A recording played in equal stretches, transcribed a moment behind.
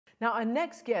Now, our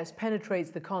next guest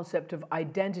penetrates the concept of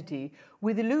identity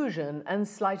with illusion and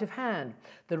sleight of hand.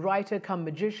 The writer come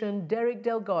magician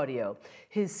DelGaudio.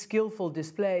 His skillful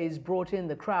displays brought in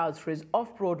the crowds for his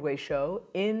off-Broadway show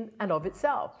In and of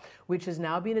Itself, which has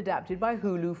now been adapted by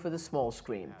Hulu for the small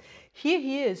screen. Here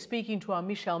he is speaking to our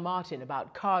Michel Martin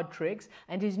about card tricks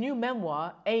and his new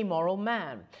memoir, Amoral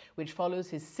Man, which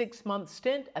follows his 6-month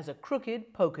stint as a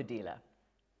crooked poker dealer.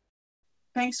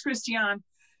 Thanks, Christiane.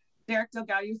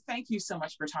 DelGaudio, thank you so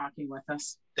much for talking with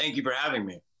us. Thank you for having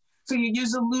me. So you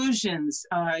use illusions.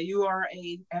 You are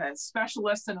a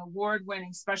specialist, an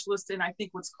award-winning specialist in, I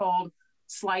think, what's called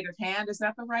sleight of hand. Is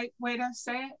that the right way to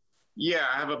say it? Yeah,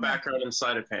 I have a background in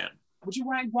sleight of hand. Would you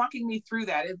mind walking me through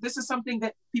that? This is something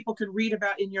that people can read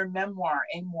about in your memoir,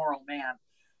 Amoral Man.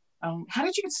 How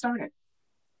did you get started?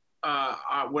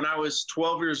 When I was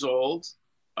 12 years old,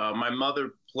 my mother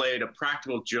played a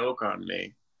practical joke on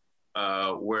me.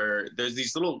 Where there's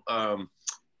these little,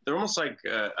 they're almost like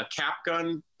a cap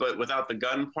gun, but without the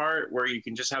gun part, where you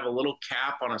can just have a little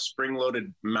cap on a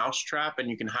spring-loaded mousetrap and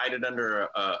you can hide it under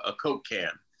a Coke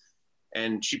can.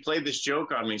 And she played this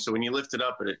joke on me, so when you lift it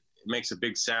up, it makes a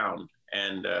big sound,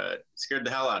 and it scared the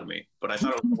hell out of me. But I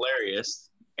thought it was hilarious,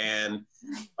 and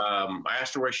I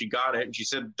asked her where she got it, and she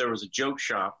said there was a joke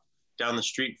shop down the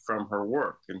street from her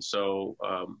work. And so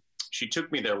she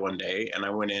took me there one day, and I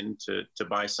went in to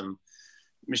buy some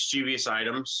mischievous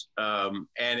items.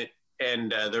 And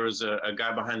there was a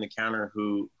guy behind the counter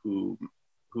who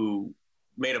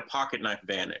made a pocket knife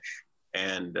vanish.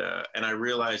 And I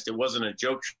realized it wasn't a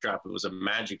joke shop; it was a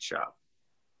magic shop.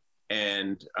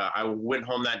 And I went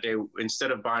home that day.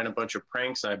 Instead of buying a bunch of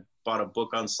pranks, I bought a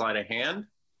book on sleight of hand,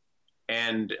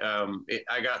 and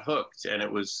I got hooked. And it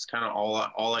was kind of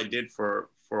all I did for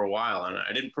a while. And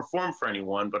I didn't perform for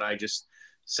anyone, but I just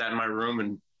sat in my room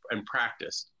and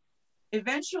practiced.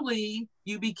 Eventually,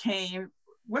 you became,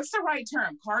 what's the right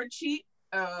term? Card cheat?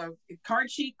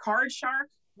 Card shark?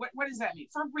 What does that mean?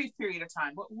 For a brief period of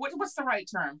time. What's the right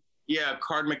term? Yeah,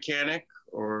 card mechanic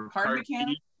or card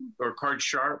mechanic or card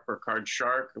sharp or card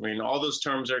shark. I mean, all those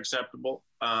terms are acceptable.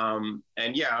 And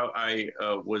yeah, I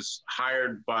was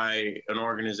hired by an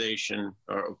organization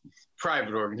or a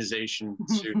private organization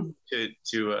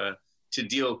to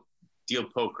deal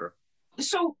poker.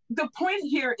 So the point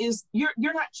here is you're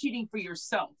not cheating for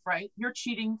yourself, right? You're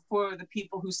cheating for the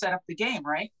people who set up the game,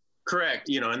 right? Correct.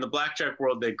 You know, in the blackjack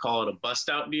world, they call it a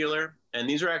bust-out dealer. And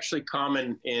these are actually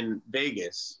common in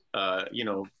Vegas, you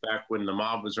know, back when the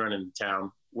mob was running the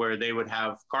town, where they would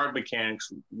have card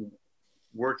mechanics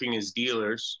working as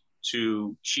dealers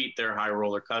to cheat their high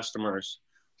roller customers,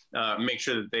 make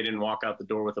sure that they didn't walk out the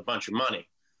door with a bunch of money.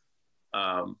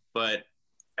 But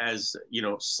as, you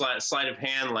know, sleight of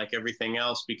hand, like everything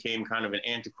else, became kind of an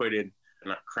antiquated,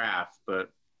 not craft, but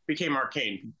became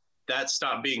arcane. That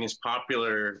stopped being as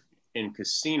popular in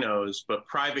casinos, but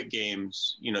private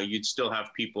games, you know, you'd still have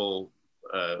people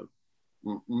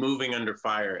moving under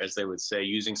fire, as they would say,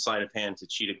 using sleight of hand to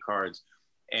cheat at cards.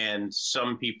 And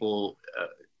some people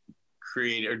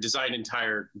create or design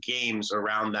entire games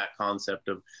around that concept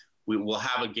of we will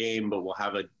have a game, but we'll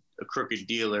have a crooked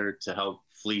dealer to help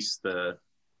fleece the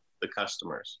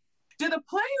customers. Do the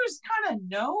players kind of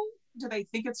know? Do they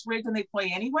think it's rigged and they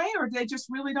play anyway, or they just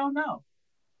really don't know?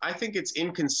 I think it's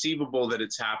inconceivable that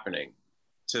it's happening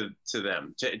to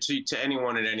them, to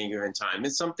anyone at any given time.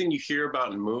 It's something you hear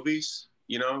about in movies.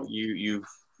 You know, you've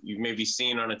maybe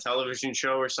seen on a television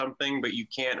show or something, but you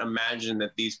can't imagine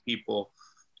that these people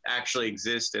actually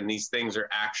exist and these things are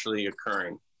actually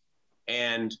occurring.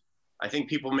 And I think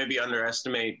people maybe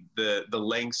underestimate the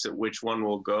lengths at which one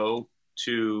will go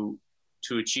to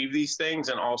achieve these things,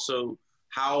 and also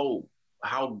how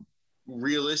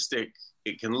realistic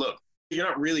it can look. You're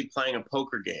not really playing a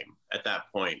poker game at that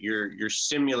point. You're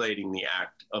simulating the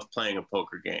act of playing a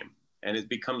poker game, and it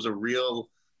becomes a real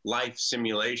life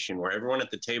simulation where everyone at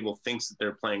the table thinks that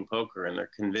they're playing poker, and they're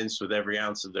convinced with every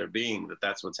ounce of their being that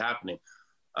that's what's happening,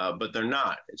 but they're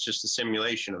not. It's just a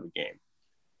simulation of the game.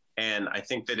 And I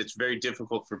think that it's very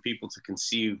difficult for people to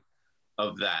conceive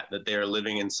of that they are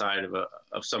living inside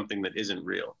of something that isn't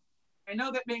real. I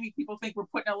know that maybe people think we're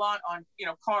putting a lot on, you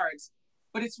know, cards,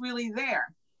 but it's really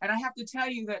there. And I have to tell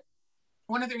you that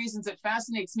one of the reasons it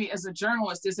fascinates me as a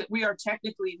journalist is that we are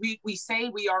technically, we say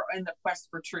we are in the quest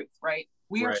for truth, right?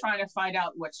 We are trying to find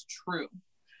out what's true.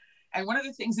 And one of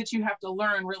the things that you have to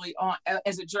learn really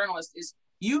as a journalist is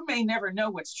you may never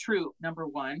know what's true, number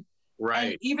one.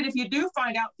 Right. And even if you do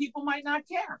find out, people might not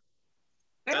care.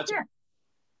 They don't care.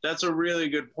 That's a really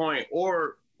good point.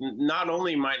 Or not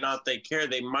only might not they care,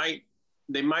 they might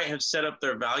have set up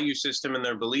their value system and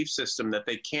their belief system that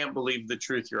they can't believe the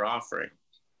truth you're offering.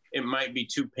 it might be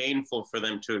too painful for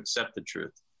them to accept the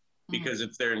truth. Because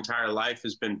if their entire life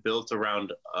has been built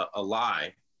around a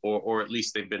lie, or at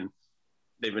least they've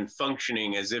been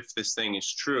functioning as if this thing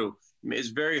is true, it's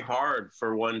very hard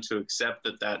for one to accept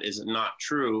that that is not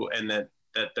true, and that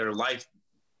their life,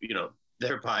 you know,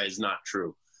 thereby is not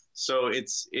true. So I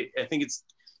think it's,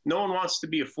 no one wants to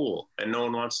be a fool, and no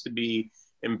one wants to be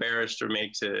embarrassed or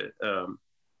made to,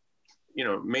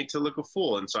 made to look a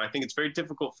fool. And so I think it's very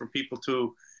difficult for people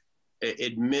to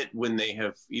admit when they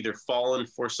have either fallen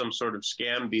for some sort of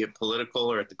scam, be it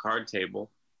political or at the card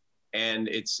table. And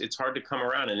it's hard to come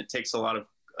around, and it takes a lot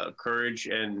of courage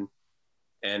and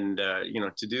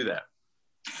to do that.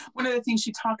 One of the things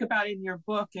you talk about in your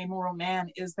book, Amoral Man,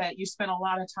 is that you spent a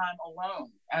lot of time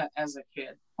alone as a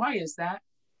kid. Why is that?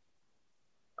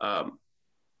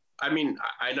 I mean,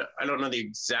 I don't know the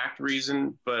exact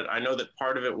reason, but I know that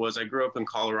part of it was I grew up in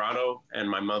Colorado and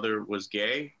my mother was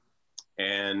gay.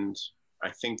 And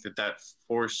I think that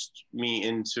forced me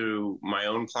into my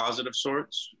own closet of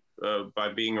sorts by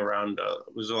being around, there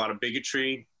was a lot of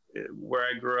bigotry where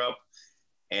I grew up.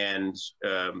 And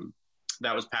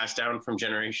that was passed down from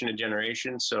generation to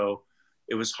generation. So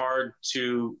it was hard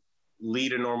to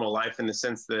lead a normal life in the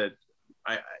sense that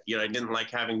I didn't like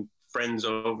having friends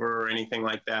over or anything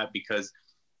like that, because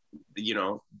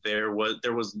there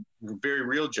was very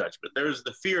real judgment. There was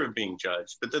the fear of being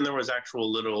judged, but then there was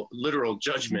actual literal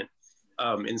judgment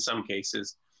in some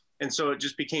cases. And so it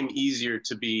just became easier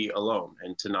to be alone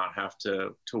and to not have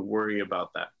to worry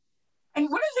about that. And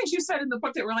one of the things you said in the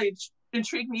book that really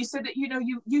intrigued me, you said that,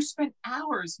 you spent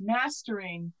hours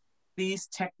mastering these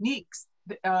techniques.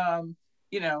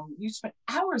 You spent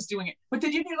hours doing it, but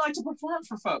then you didn't like to perform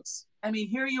for folks. I mean,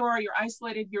 here you are, you're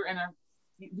isolated, you're in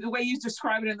the way you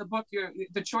describe it in the book,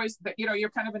 the choice that, you're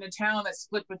kind of in a town that's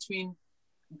split between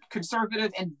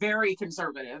conservative and very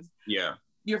conservative. Yeah.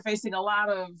 You're facing a lot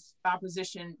of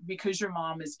opposition because your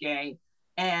mom is gay,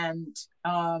 and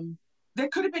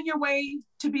that could have been your way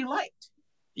to be liked.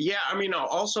 Yeah, I mean,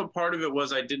 also part of it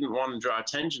was I didn't want to draw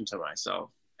attention to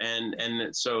myself. And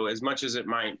so as much as it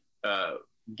might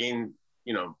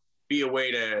be a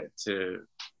way to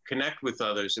connect with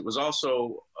others, it was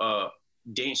also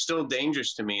still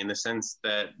dangerous to me in the sense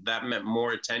that meant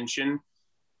more attention.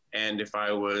 And if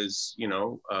I was,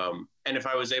 and if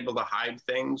I was able to hide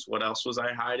things, what else was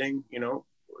I hiding?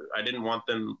 I didn't want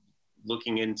them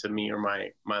looking into me or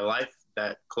my life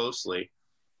that closely.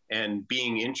 And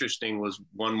being interesting was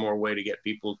one more way to get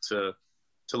people to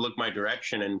look my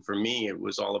direction. And for me, it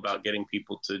was all about getting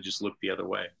people to just look the other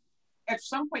way. At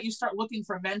some point you start looking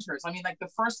for mentors. I mean, like the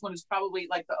first one is probably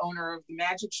like the owner of the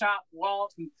magic shop,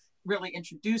 Walt, who really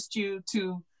introduced you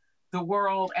to the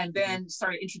world, and then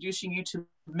started introducing you to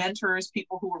mentors,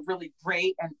 people who were really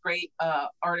great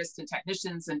artists and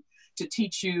technicians, and to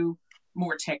teach you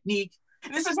more technique.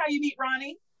 This is how you meet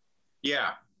Ronnie?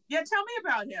 Yeah. Yeah, tell me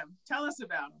about him. Tell us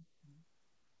about him.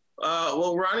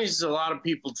 Well, Ronnie's a lot of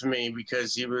people to me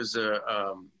because he was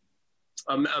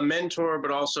a mentor,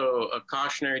 but also a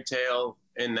cautionary tale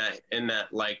in that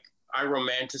like I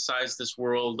romanticize this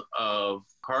world of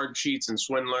card cheats and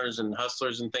swindlers and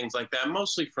hustlers and things like that,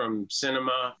 mostly from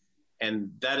cinema. And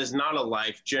that is not a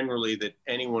life generally that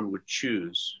anyone would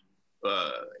choose.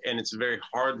 And it's a very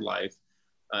hard life,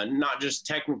 not just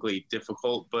technically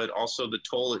difficult, but also the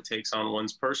toll it takes on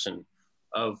one's person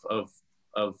of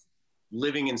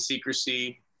living in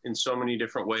secrecy in so many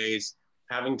different ways,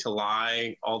 having to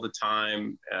lie all the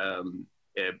time,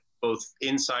 both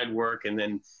inside work and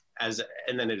then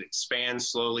it expands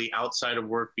slowly outside of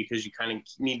work because you kind of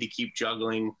need to keep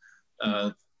juggling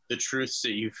the truths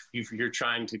that you're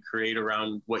trying to create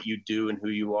around what you do and who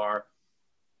you are.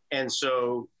 And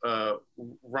so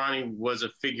Ronnie was a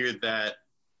figure that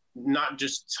not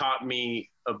just taught me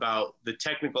about the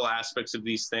technical aspects of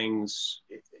these things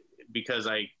because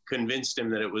I convinced him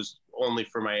that it was only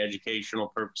for my educational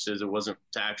purposes, it wasn't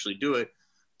to actually do it,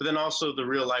 but then also the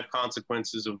real life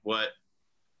consequences of what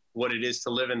it is to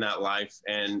live in that life,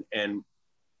 and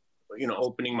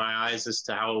opening my eyes as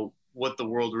to what the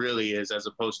world really is as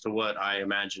opposed to what I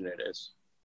imagine it is.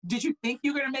 Did you think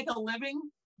you were going to make a living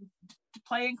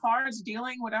playing cards,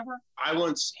 dealing, whatever? I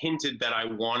once hinted that I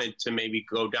wanted to maybe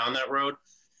go down that road,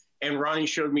 and Ronnie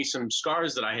showed me some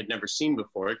scars that I had never seen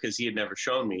before because he had never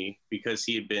shown me, because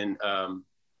he had been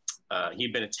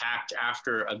attacked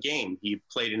after a game. He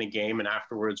played in a game and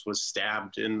afterwards was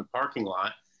stabbed in the parking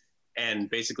lot and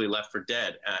basically left for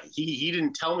dead. He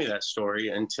didn't tell me that story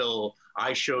until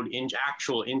I showed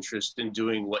actual interest in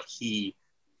doing what he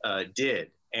did.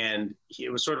 And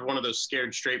it was sort of one of those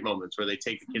scared straight moments where they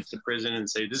take the kids to prison and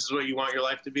say, this is what you want your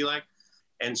life to be like.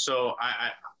 And so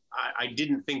I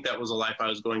didn't think that was a life I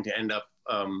was going to end up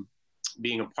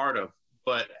being a part of.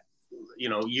 But, you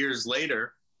know, years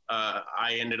later,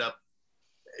 I ended up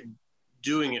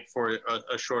doing it for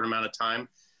a short amount of time,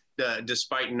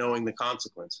 despite knowing the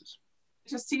consequences. It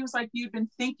just seems like you've been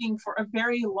thinking for a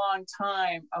very long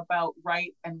time about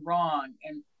right and wrong,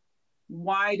 and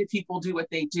why do people do what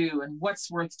they do, and what's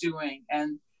worth doing.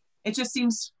 And it just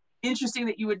seems interesting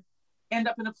that you would end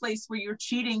up in a place where you're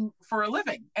cheating for a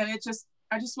living. And I just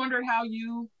wondered how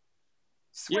you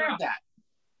squared that.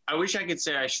 I wish I could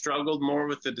say I struggled more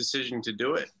with the decision to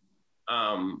do it.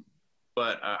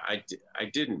 But I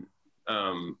didn't,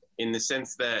 in the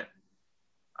sense that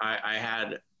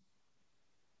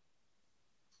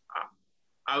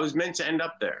I was meant to end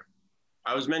up there.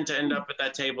 I was meant to end up at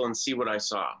that table and see what I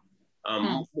saw.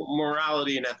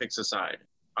 Morality and ethics aside,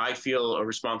 I feel a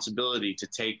responsibility to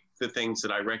take the things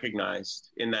that I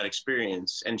recognized in that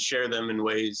experience and share them in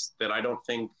ways that I don't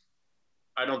think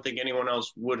anyone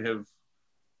else would have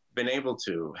been able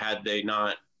to had they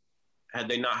not had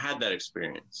that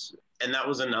experience. And that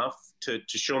was enough to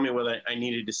show me what I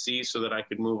needed to see so that I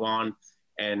could move on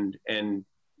and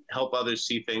help others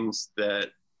see things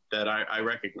that I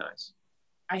recognize.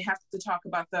 I have to talk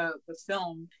about the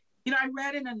film. You know, I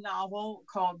read in a novel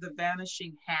called The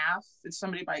Vanishing Half, it's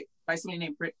by somebody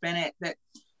named Britt Bennett, that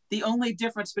the only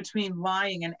difference between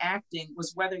lying and acting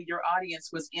was whether your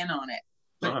audience was in on it.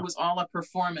 But it was all a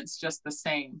performance just the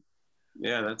same.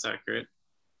 Yeah, that's accurate.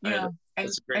 Yeah,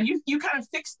 and you kind of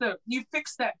fixed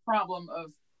that problem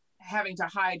of having to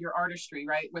hide your artistry,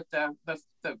 right, with the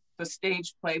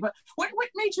stage play. But what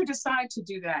made you decide to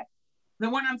do that? The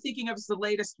one I'm thinking of is the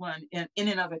latest one, in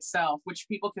and of itself, which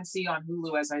people can see on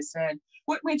Hulu, as I said.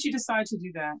 What made you decide to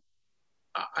do that?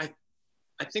 I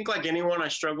think, like anyone, I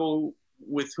struggle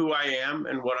with who I am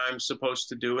and what I'm supposed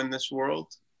to do in this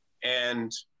world.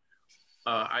 And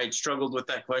I struggled with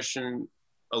that question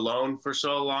alone for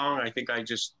so long. I think I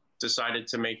just decided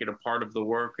to make it a part of the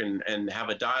work and have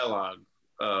a dialogue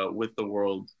with the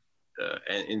world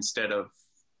instead of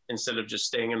just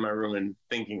staying in my room and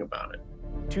thinking about it.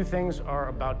 Two things are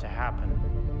about to happen.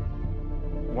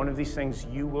 One of these things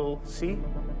you will see,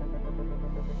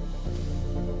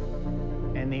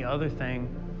 and the other thing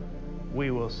we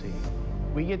will see.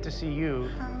 We get to see you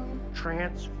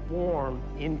transform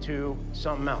into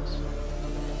something else.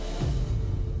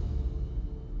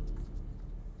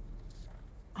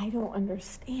 I don't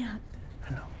understand.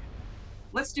 I know.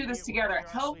 Let's do this together.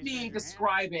 Help me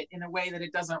describe it in a way that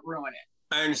it doesn't ruin it.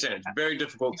 I understand. It's very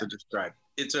difficult to describe.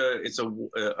 I've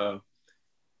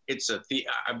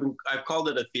called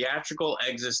it a theatrical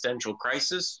existential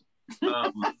crisis.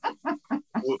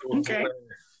 Okay.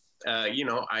 You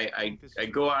know, I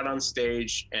go out on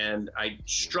stage and I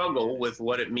struggle with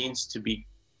what it means to be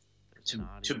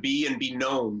and be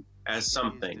known as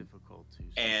something.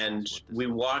 And we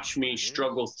watch me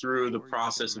struggle through the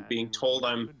process of being told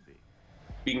I'm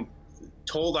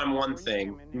one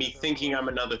thing, me thinking I'm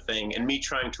another thing, and me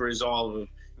trying to resolve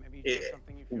it.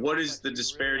 What is the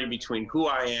disparity between who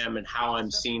I am and how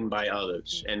I'm seen by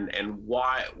others, and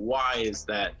why is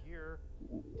that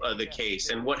the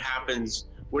case, and what happens?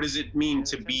 What does it mean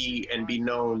to be and be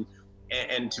known,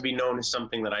 and to be known as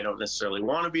something that I don't necessarily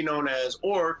want to be known as,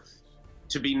 or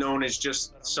to be known as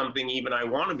just something even I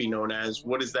want to be known as?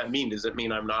 What does that mean? Does it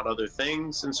mean I'm not other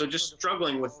things? And so just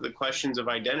struggling with the questions of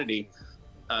identity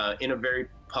in a very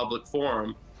public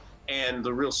forum. And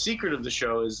the real secret of the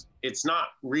show is it's not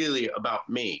really about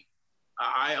me.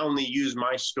 I only use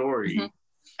my story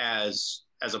as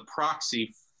a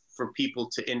proxy for people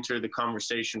to enter the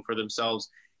conversation for themselves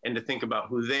and to think about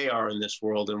who they are in this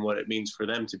world and what it means for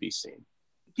them to be seen.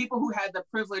 People who had the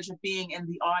privilege of being in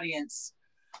the audience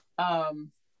have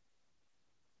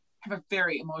a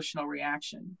very emotional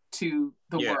reaction to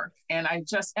the work. And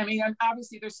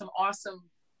obviously there's some awesome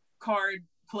card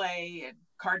play and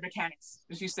card mechanics,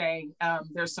 as you say.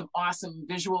 There's some awesome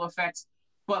visual effects.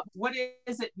 But what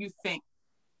is it you think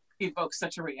evokes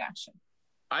such a reaction?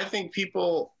 I think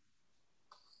people,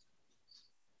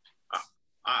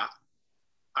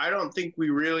 I don't think we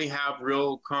really have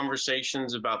real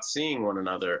conversations about seeing one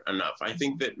another enough. I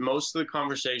think that most of the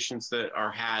conversations that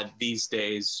are had these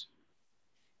days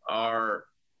are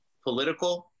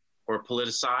political or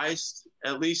politicized.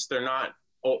 At least they're not,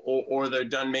 or they're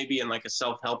done maybe in like a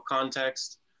self-help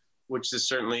context, which this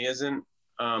certainly isn't.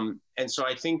 And so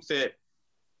I think that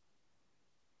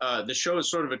the show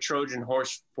is sort of a Trojan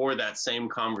horse for that same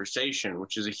conversation,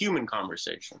 which is a human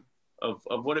conversation of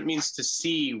what it means to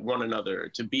see one another,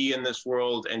 to be in this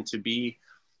world, and to be,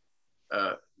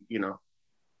 to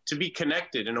be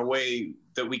connected in a way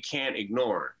that we can't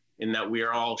ignore. in that we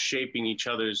are all shaping each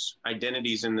other's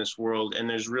identities in this world, and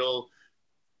there's real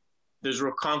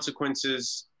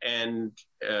consequences and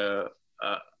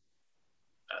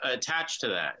attached to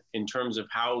that in terms of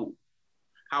how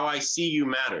I see you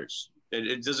matters.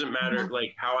 It doesn't matter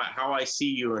like how I see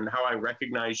you and how I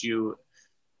recognize you,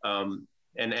 and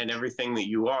everything that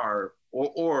you are,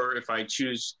 or if I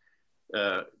choose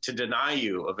to deny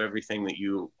you of everything that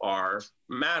you are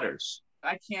matters.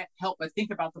 I can't help but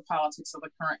think about the politics of the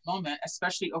current moment,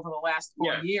 especially over the last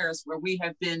 4 years, where we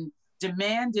have been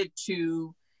demanded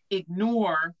to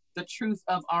ignore the truth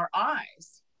of our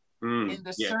eyes in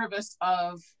the service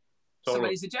of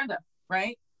somebody's agenda,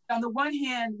 right? On the one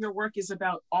hand, your work is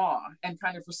about awe and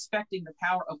kind of respecting the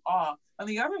power of awe. On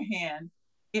the other hand,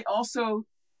 it also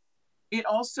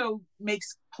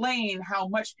makes plain how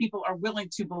much people are willing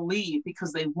to believe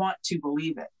because they want to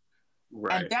believe it.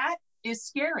 Right. And that is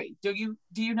scary. Do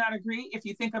you not agree? If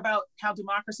you think about how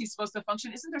democracy is supposed to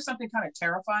function, isn't there something kind of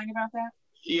terrifying about that?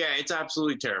 Yeah, it's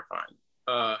absolutely terrifying.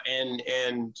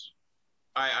 And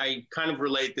I kind of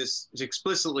relate this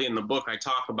explicitly in the book. I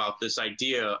talk about this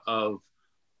idea of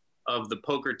the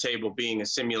poker table being a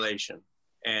simulation,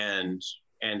 and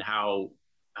how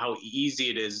easy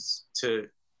it is to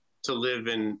live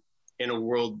in a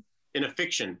world, in a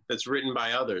fiction that's written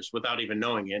by others without even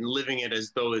knowing it and living it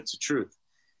as though it's a truth.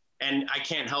 And I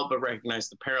can't help but recognize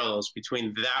the parallels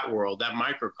between that world, that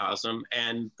microcosm,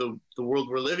 and the world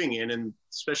we're living in, and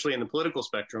especially in the political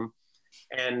spectrum.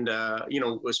 And,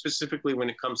 specifically when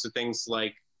it comes to things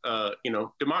like,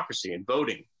 democracy and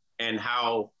voting, and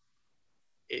how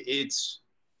it's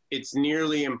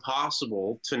nearly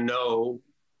impossible to know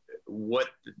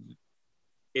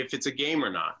if it's a game or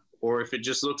not, or if it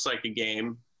just looks like a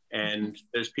game and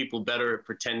there's people better at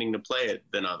pretending to play it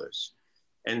than others.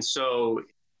 And so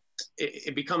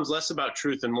it becomes less about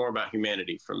truth and more about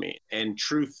humanity for me. And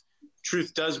truth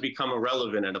does become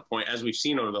irrelevant at a point, as we've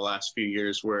seen over the last few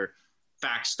years, where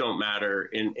facts don't matter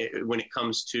when it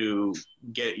comes to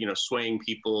swaying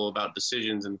people about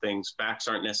decisions and things. Facts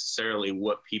aren't necessarily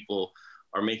what people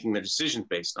are making their decisions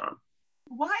based on.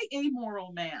 Why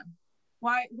Amoral Man?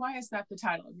 Why is that the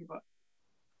title of your book?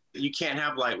 You can't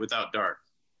have light without dark.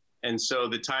 And so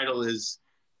the title is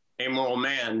Amoral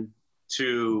Man,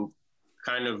 to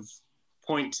kind of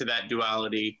point to that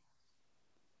duality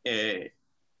in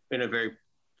a very,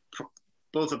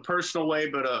 both a personal way,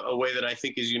 but a way that I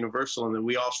think is universal, and that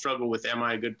we all struggle with, am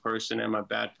I a good person? Am I a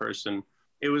bad person?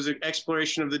 It was an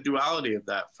exploration of the duality of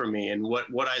that for me, and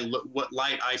what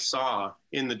light I saw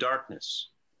in the darkness,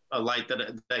 a light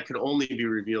that could only be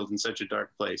revealed in such a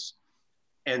dark place.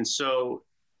 And so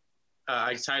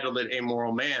I titled it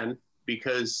Amoral Man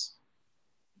because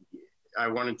I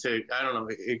wanted to,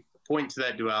 point to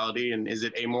that duality, and is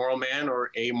it amoral man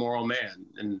or amoral man?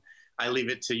 And I leave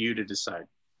it to you to decide.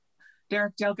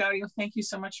 Derek DelGaudio, thank you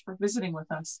so much for visiting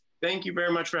with us. Thank you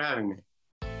very much for having me.